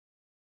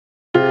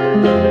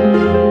Good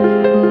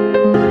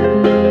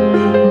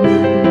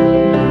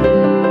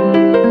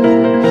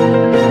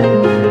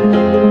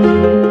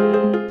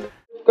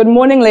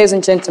morning, ladies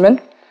and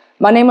gentlemen.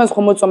 My name is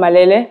Kgomotso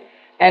Malele,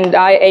 and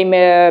I am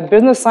a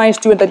business science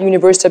student at the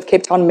University of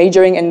Cape Town,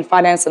 majoring in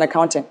finance and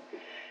accounting.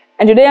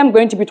 And today I'm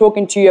going to be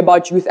talking to you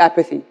about youth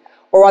apathy,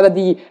 or rather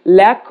the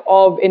lack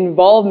of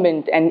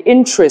involvement and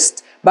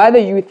interest by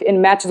the youth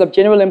in matters of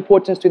general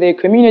importance to their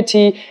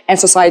community and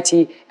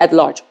society at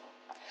large.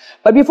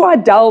 But before I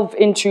delve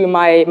into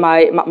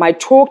my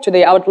talk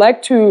today, I would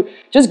like to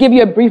just give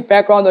you a brief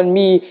background on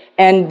me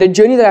and the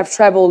journey that I've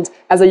traveled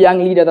as a young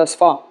leader thus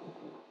far.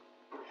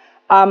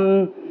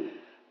 I'm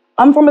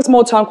from a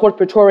small town called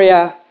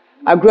Pretoria.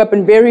 I grew up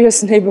in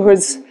various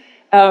neighborhoods.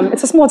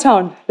 It's a small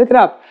town, look it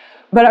up.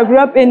 But I grew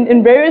up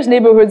in various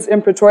neighborhoods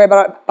in Pretoria,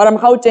 but I'm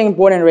Gauteng,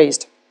 born and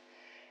raised.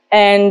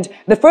 And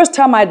the first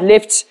time I'd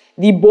left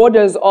the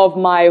borders of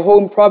my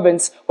home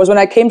province was when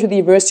I came to the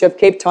University of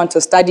Cape Town to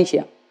study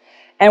here.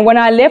 And when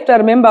I left, I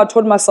remember I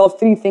told myself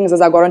 3 things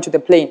as I got onto the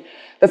plane.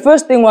 The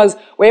first thing was,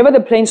 wherever the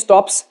plane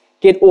stops,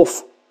 get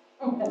off.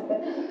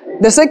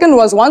 The second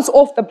was, once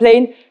off the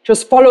plane,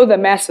 just follow the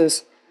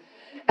masses.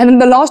 And then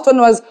the last one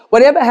was,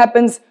 whatever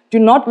happens, do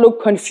not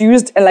look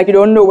confused and like you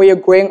don't know where you're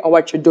going or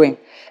what you're doing.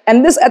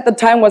 And this at the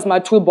time was my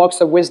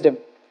toolbox of wisdom.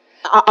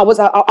 I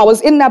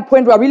was in that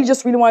point where I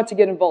really wanted to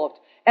get involved.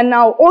 And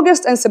now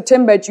August and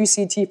September at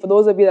UCT, for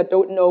those of you that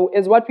don't know,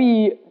 is what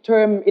we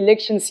term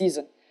election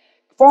season.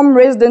 From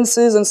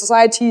residences and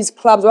societies,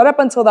 clubs, right up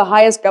until the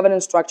highest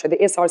governance structure, the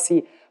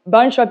SRC,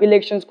 bunch of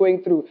elections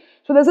going through.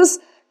 So there's this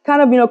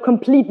kind of,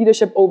 complete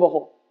leadership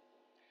overhaul.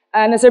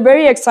 And it's a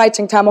very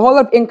exciting time, a whole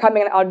lot of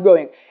incoming and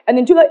outgoing. And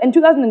in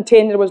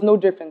 2010, it was no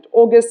different.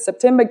 August,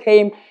 September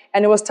came,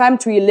 and it was time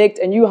to elect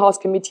a new House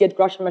committee at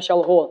Grosha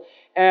Michelle Hall,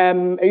 a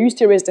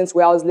UCT residence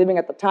where I was living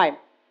at the time.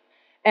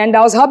 And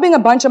I was helping a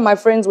bunch of my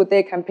friends with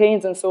their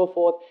campaigns and so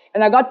forth.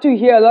 And I got to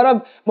hear a lot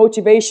of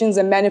motivations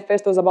and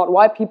manifestos about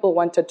why people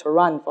wanted to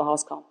run for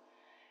Housecom.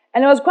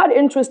 And it was quite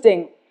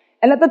interesting.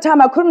 And at the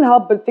time, I couldn't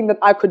help but think that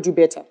I could do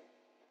better,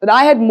 that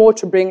I had more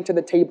to bring to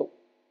the table.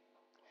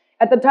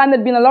 At the time,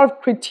 there'd been a lot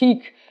of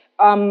critique,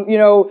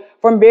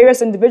 from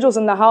various individuals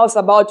in the House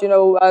about,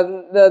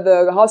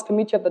 the House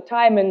committee at the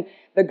time and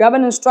the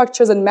governance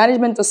structures and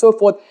management and so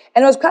forth.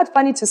 And it was quite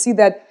funny to see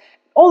that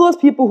all those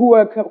people who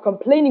were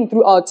complaining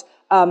throughout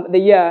the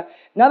year,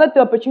 now that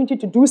the opportunity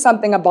to do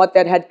something about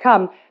that had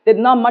come, they'd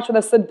now much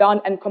rather sit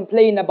down and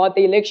complain about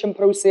the election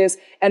process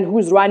and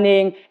who's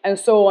running and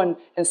so on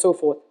and so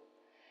forth.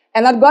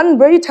 And I'd gotten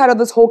very tired of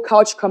this whole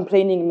couch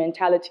complaining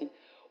mentality,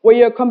 where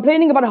you're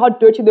complaining about how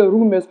dirty the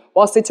room is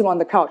while sitting on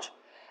the couch,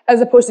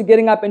 as opposed to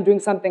getting up and doing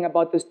something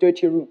about this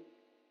dirty room.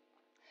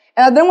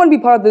 And I didn't want to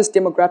be part of this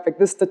demographic,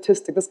 this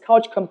statistic, this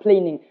couch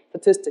complaining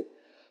statistic.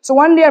 So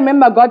one day I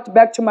remember I got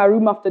back to my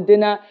room after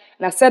dinner,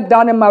 and I sat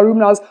down in my room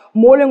and I was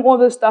mulling all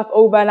this stuff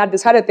over, and I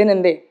decided then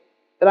and there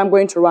that I'm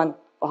going to run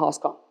for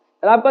Housecom,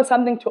 that I've got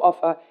something to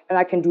offer and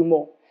I can do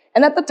more.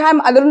 And at the time,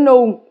 I didn't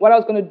know what I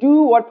was going to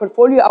do, what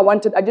portfolio I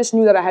wanted. I just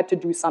knew that I had to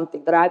do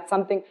something, that I had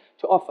something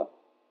to offer.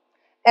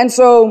 And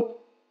so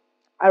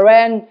I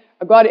ran,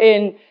 I got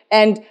in,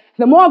 and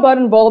the more I got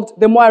involved,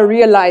 the more I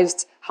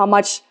realized how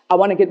much I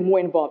want to get more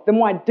involved. The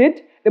more I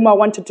did, the more I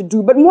wanted to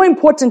do. But more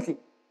importantly,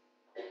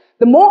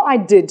 the more I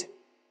did,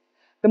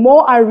 the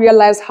more I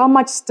realized how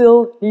much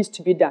still needs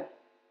to be done,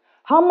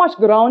 how much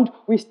ground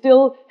we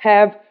still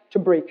have to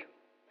break.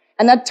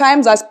 And at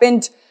times I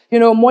spent,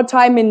 more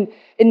time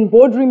in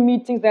boardroom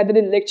meetings than I did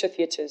in lecture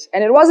theaters.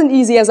 And it wasn't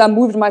easy as I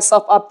moved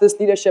myself up this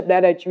leadership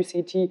ladder at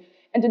UCT.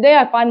 And today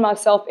I find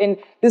myself in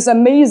this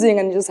amazing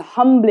and just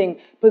humbling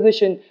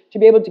position to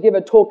be able to give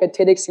a talk at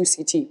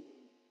TEDxUCT.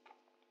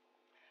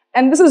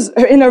 And this is,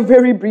 in a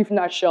very brief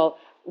nutshell,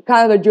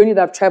 kind of the journey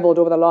that I've traveled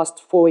over the last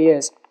 4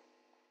 years.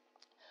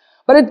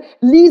 But it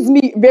leads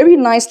me very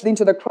nicely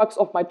into the crux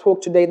of my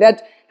talk today,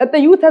 that the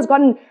youth has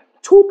gotten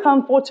too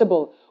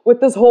comfortable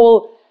with this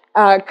whole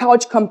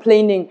couch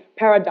complaining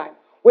paradigm,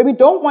 where we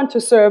don't want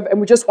to serve and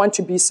we just want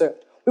to be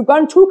served. We've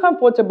gotten too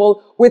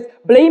comfortable with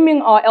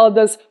blaming our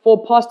elders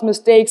for past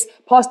mistakes,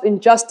 past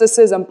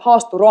injustices, and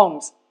past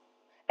wrongs.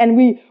 And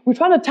we're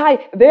trying to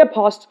tie their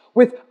past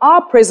with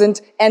our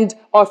present and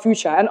our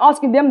future, and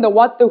asking them the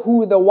what, the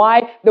who, the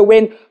why, the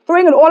when,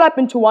 throwing it all up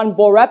into one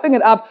ball, wrapping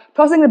it up,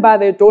 tossing it by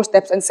their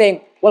doorsteps and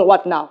saying, well,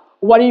 what now?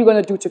 What are you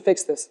going to do to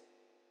fix this?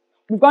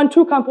 We've gone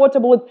too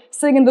comfortable with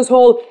singing this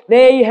whole,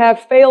 they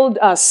have failed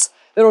us,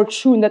 little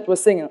tune that we're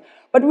singing.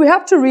 But we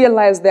have to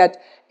realize that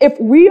if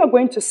we are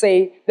going to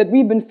say that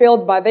we've been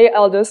failed by their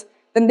elders,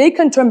 then they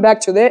can turn back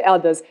to their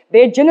elders,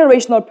 their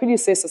generational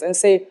predecessors, and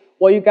say,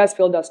 well, you guys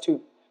failed us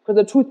too. Because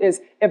the truth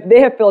is, if they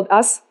have failed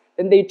us,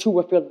 then they too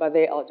were failed by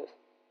their elders.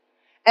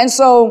 And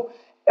so,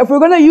 if we're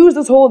going to use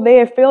this whole they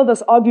have failed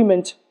us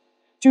argument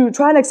to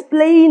try and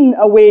explain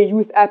away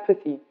youth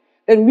apathy,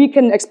 then we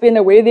can explain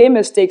away their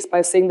mistakes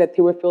by saying that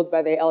they were failed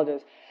by their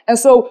elders. And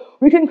so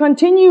we can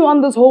continue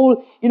on this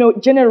whole,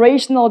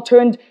 generational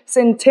turned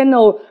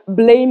centennial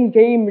blame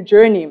game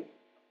journey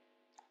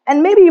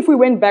And maybe if we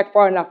went back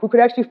far enough, we could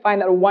actually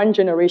find that one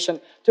generation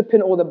to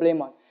pin all the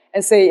blame on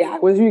and say, yeah,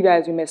 it was you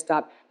guys who messed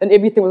up. Then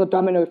everything was a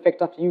domino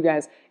effect after you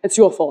guys. It's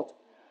your fault.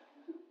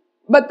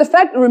 But the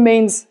fact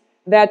remains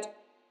that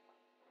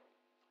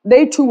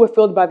they too were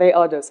filled by their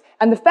elders.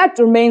 And the fact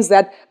remains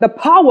that the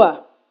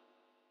power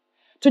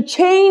to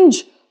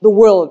change the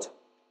world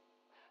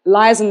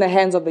lies in the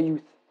hands of the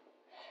youth.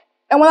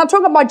 And when I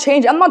talk about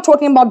change, I'm not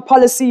talking about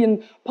policy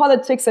and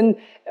politics and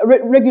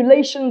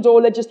regulations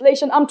or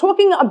legislation. I'm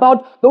talking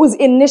about those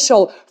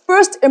initial,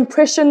 first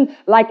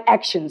impression-like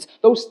actions,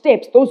 those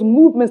steps, those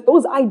movements,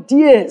 those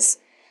ideas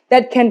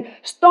that can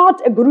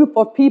start a group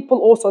of people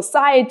or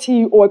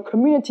society or a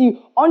community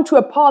onto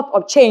a path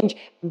of change.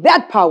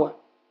 That power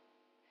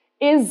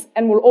is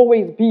and will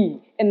always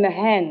be in the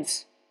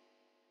hands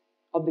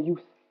of the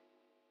youth.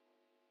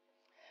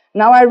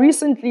 Now, I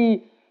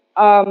recently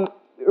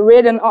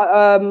read and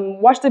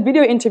watched a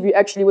video interview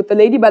actually with a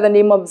lady by the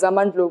name of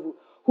Zaman Dlovu,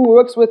 who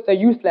works with the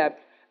Youth Lab,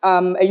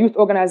 a youth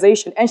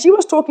organization. And she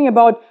was talking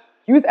about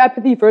youth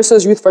apathy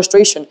versus youth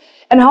frustration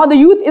and how the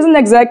youth isn't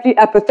exactly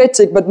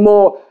apathetic, but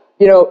more,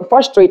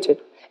 frustrated.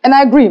 And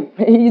I agree,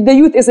 the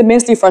youth is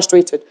immensely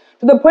frustrated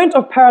to the point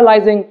of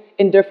paralyzing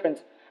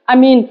indifference. I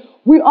mean,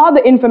 we are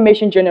the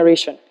information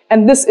generation,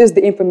 and this is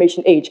the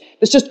information age.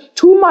 There's just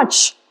too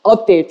much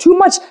out there, too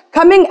much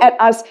coming at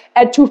us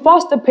at too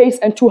fast a pace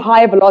and too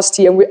high a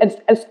velocity, and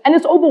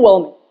it's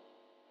overwhelming.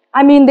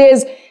 I mean,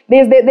 there's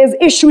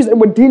issues that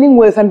we're dealing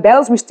with and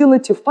battles we still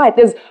need to fight.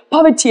 There's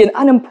poverty and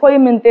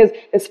unemployment,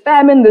 there's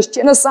famine, there's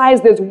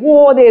genocide, there's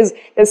war,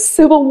 there's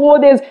civil war,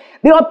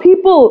 there are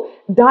people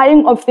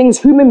dying of things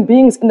human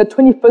beings in the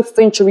 21st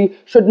century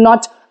should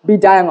not be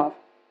dying of.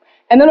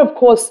 And then, of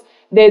course,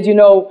 there's,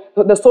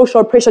 the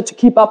social pressure to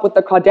keep up with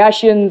the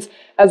Kardashians,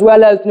 as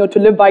well as, to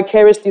live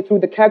vicariously through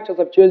the characters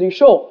of Jersey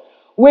Shore,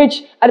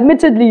 which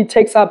admittedly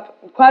takes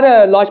up quite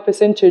a large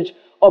percentage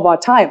of our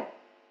time.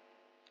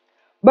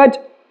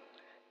 But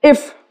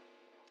if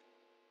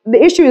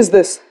the issue is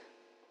this,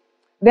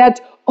 that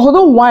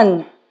although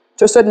one,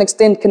 to a certain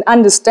extent, can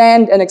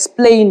understand and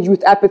explain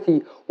youth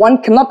apathy,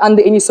 one cannot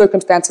under any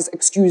circumstances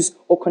excuse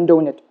or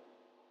condone it.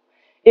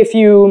 If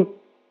you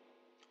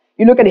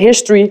look at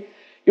history,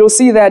 you'll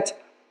see that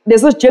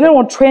there's this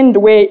general trend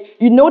where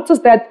you notice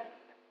that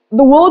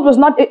the world was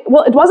not, it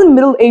wasn't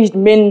middle-aged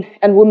men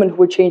and women who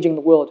were changing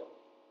the world.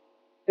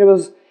 It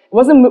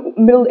wasn't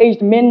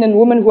middle-aged men and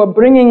women who are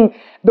bringing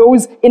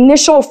those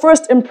initial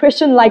first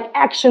impression-like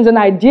actions and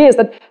ideas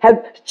that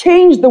have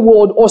changed the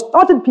world or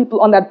started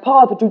people on that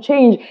path to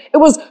change. It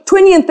was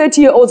 20 and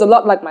 30-year-olds, a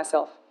lot like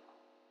myself,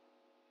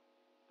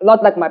 a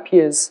lot like my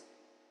peers,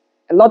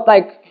 a lot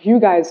like you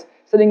guys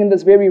sitting in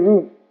this very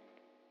room.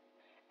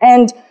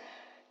 And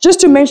just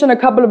to mention a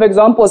couple of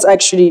examples,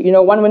 actually,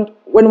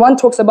 when one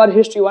talks about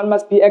history, one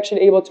must be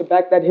actually able to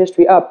back that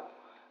history up.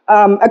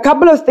 A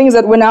couple of things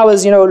that when I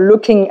was,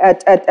 looking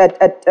at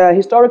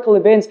historical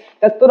events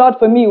that stood out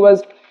for me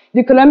was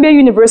the Columbia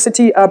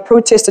University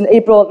protest in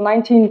April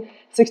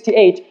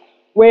 1968,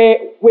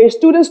 where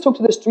students took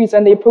to the streets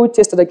and they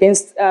protested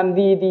against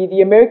the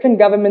American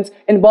government's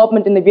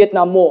involvement in the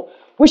Vietnam War,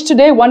 which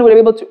today one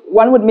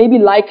would maybe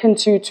liken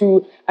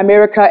to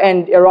America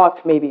and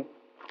Iraq, maybe.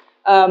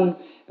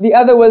 The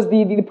other was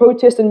the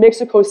protest in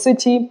Mexico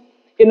City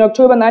in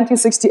October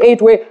 1968,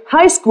 where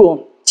high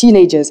school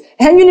teenagers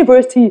and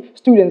university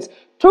students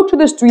took to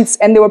the streets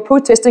and they were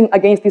protesting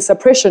against the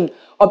suppression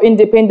of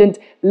independent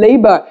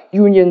labor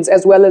unions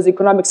as well as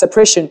economic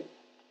suppression.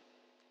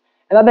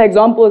 Another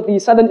example is the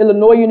Southern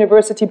Illinois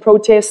University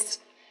protests,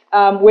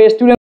 where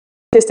students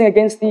were protesting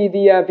against the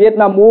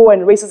Vietnam War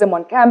and racism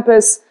on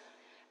campus.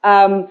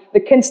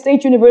 The Kent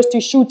State University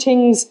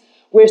shootings,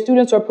 where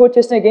students were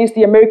protesting against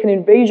the American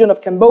invasion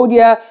of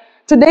Cambodia.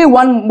 Today,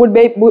 one would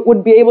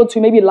be able to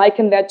maybe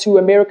liken that to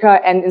America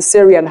and in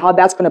Syria and how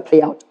that's going to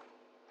play out.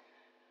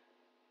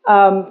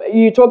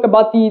 You talk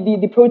about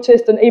the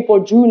protest in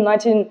June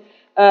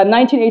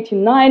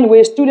 1989,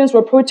 where students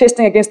were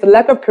protesting against the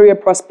lack of career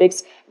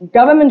prospects,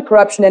 government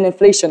corruption, and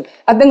inflation.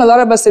 I think a lot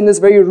of us in this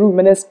very room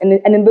and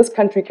in this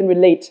country can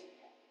relate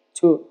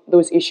to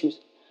those issues.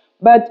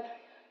 But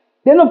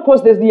then, of course,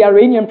 there's the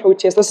Iranian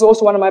protest. This is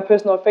also one of my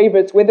personal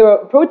favorites, where they were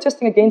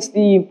protesting against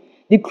the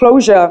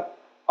closure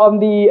of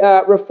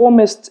the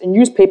reformist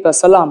newspaper,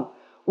 Salam,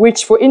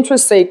 which, for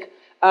interest's sake,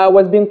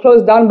 was being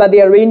closed down by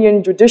the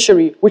Iranian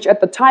judiciary, which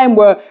at the time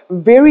were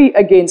very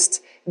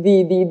against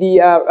the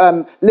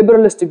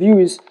liberalist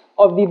views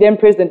of the then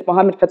president,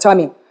 Mohammad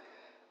Khatami.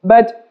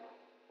 But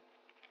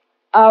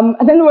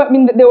and then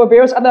there were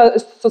various other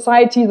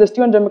societies, the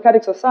Student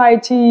Democratic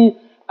Society,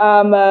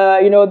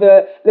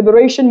 the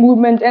liberation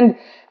movement, and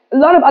a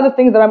lot of other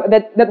things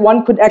that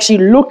one could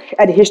actually look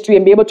at history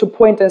and be able to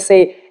point and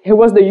say, here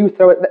was the youth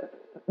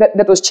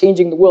that was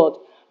changing the world.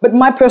 But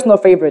my personal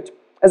favorite,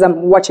 as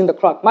I'm watching the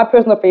clock, my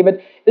personal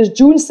favorite is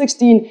June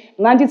 16,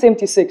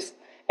 1976,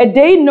 a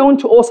day known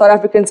to all South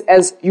Africans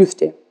as Youth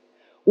Day,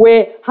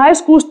 where high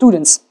school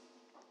students,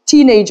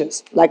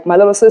 teenagers, like my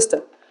little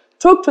sister,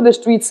 took to the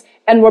streets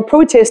and were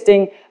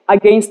protesting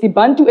against the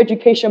Bantu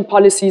education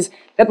policies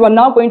that were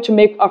now going to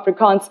make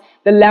Afrikaans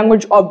the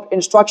language of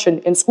instruction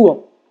in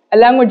school. A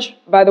language,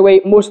 by the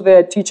way, most of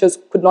the teachers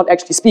could not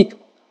actually speak.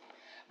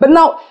 But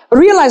now,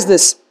 realize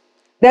this,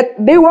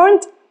 that they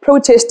weren't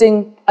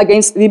protesting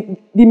against the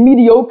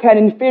mediocre and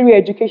inferior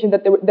education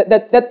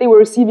that they were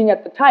receiving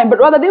at the time, but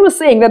rather they were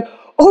saying that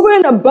over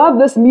and above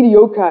this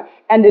mediocre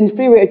and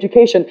inferior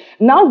education,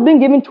 now it's being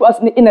given to us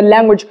in a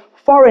language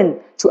foreign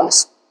to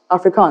us,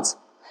 Afrikaans.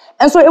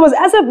 And so it was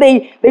as if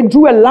they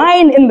drew a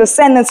line in the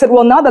sand and said,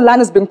 well, now the line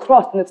has been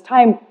crossed and it's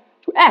time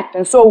to act.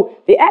 And so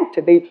they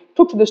acted, they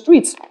took to the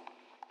streets.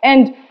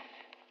 And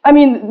I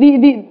mean,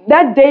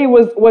 that day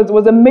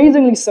was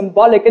amazingly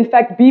symbolic. In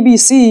fact,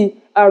 BBC,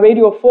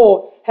 Radio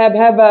 4,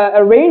 have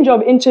a range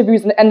of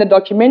interviews and a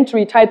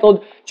documentary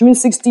titled June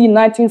 16,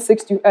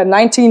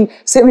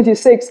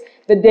 1976,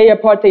 the day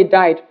apartheid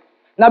died.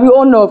 Now, we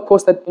all know, of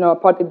course, that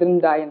apartheid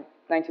didn't die in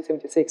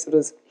 1976. It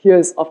was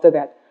years after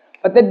that.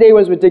 But that day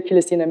was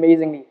ridiculously and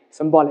amazingly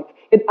symbolic.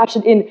 It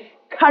ushered in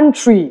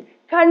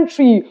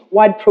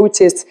country-wide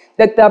protests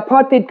that the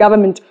apartheid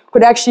government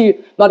could actually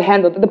not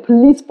handle, that the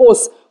police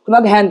force could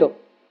not handle.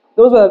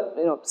 Those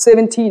were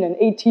 17 and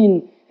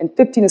 18 and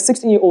 15 and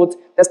 16-year-olds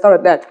that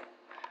started that.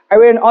 I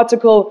read an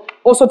article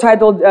also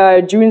titled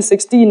June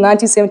 16,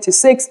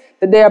 1976,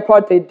 the day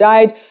apartheid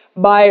died,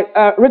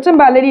 written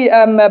by a lady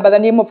by the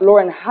name of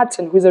Lauren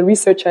Hutton, who's a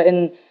researcher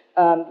in,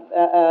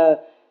 a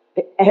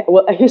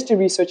history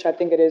researcher, I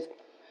think it is.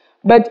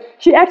 But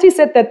she actually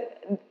said that,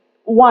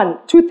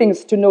 two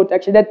things to note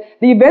actually, that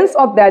the events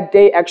of that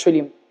day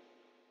actually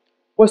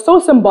were so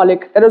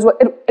symbolic that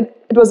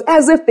it was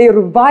as if they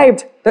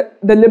revived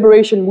the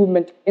liberation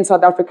movement in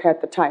South Africa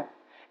at the time.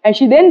 And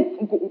she then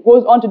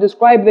goes on to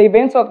describe the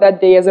events of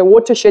that day as a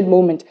watershed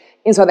moment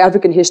in South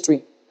African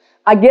history.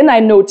 Again, I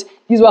note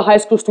these were high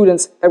school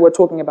students that we're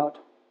talking about.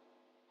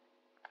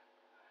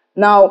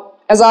 Now,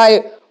 as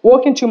I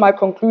walk into my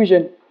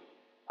conclusion,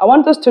 I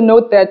want us to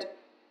note that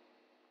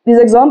these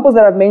examples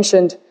that I've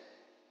mentioned,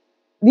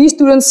 these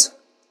students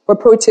were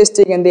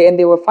protesting and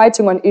they were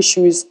fighting on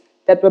issues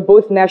that were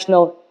both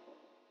national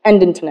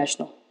and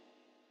international.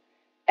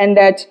 And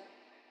that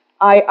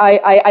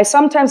I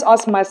sometimes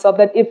ask myself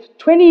that if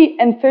 20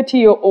 and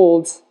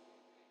 30-year-olds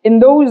in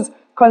those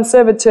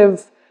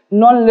conservative,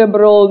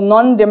 non-liberal,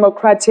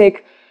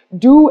 non-democratic,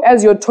 do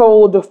as you're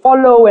told,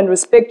 follow and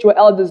respect your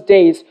elders'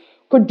 days,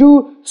 could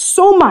do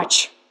so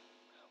much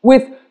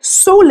with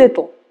so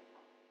little,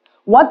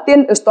 what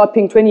then is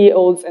stopping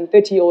 20-year-olds and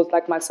 30-year-olds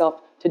like myself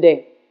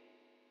today?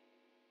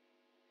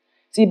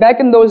 See,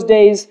 back in those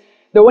days,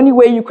 the only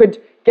way you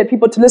could get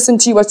people to listen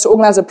to you was to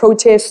organize a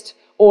protest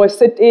or a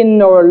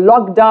sit-in or a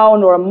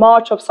lockdown or a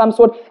march of some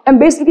sort and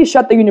basically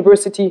shut the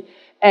university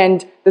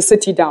and the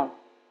city down.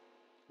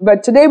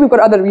 But today we've got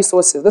other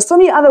resources. There's so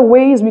many other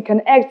ways we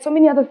can act, so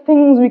many other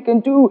things we can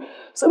do,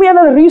 so many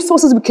other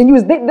resources we can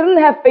use. They don't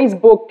have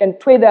Facebook and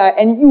Twitter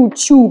and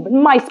YouTube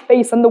and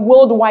MySpace and the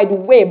World Wide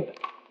Web.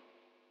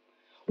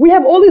 We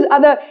have all these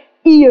other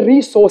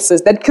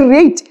e-resources that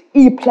create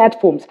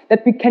e-platforms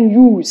that we can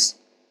use.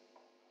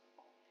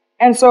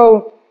 And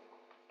so,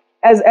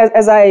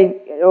 as I,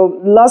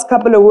 last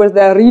couple of words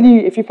that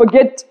really, if you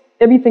forget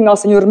everything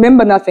else and you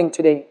remember nothing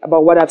today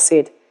about what I've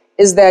said,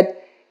 is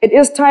that it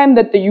is time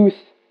that the youth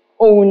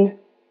own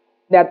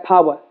that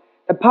power.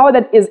 The power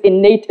that is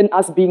innate in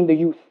us being the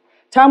youth.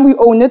 Time we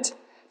own it,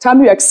 time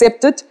we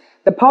accept it,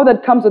 the power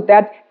that comes with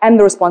that and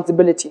the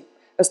responsibility.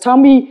 It's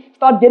time we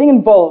start getting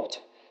involved,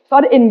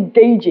 start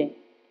engaging.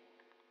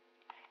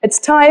 It's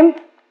time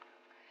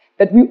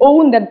that we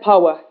own that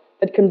power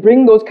that can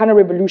bring those kind of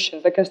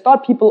revolutions, that can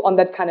start people on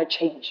that kind of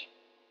change.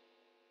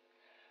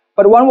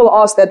 But one will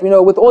ask that,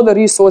 with all the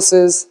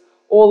resources,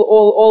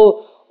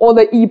 all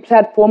the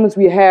e-platforms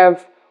we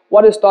have,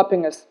 what is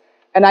stopping us?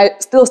 And I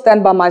still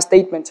stand by my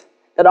statement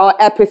that our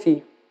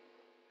apathy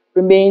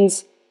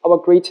remains our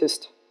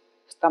greatest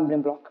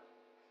stumbling block.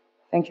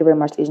 Thank you very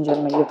much, ladies and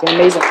gentlemen. You've been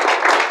amazing.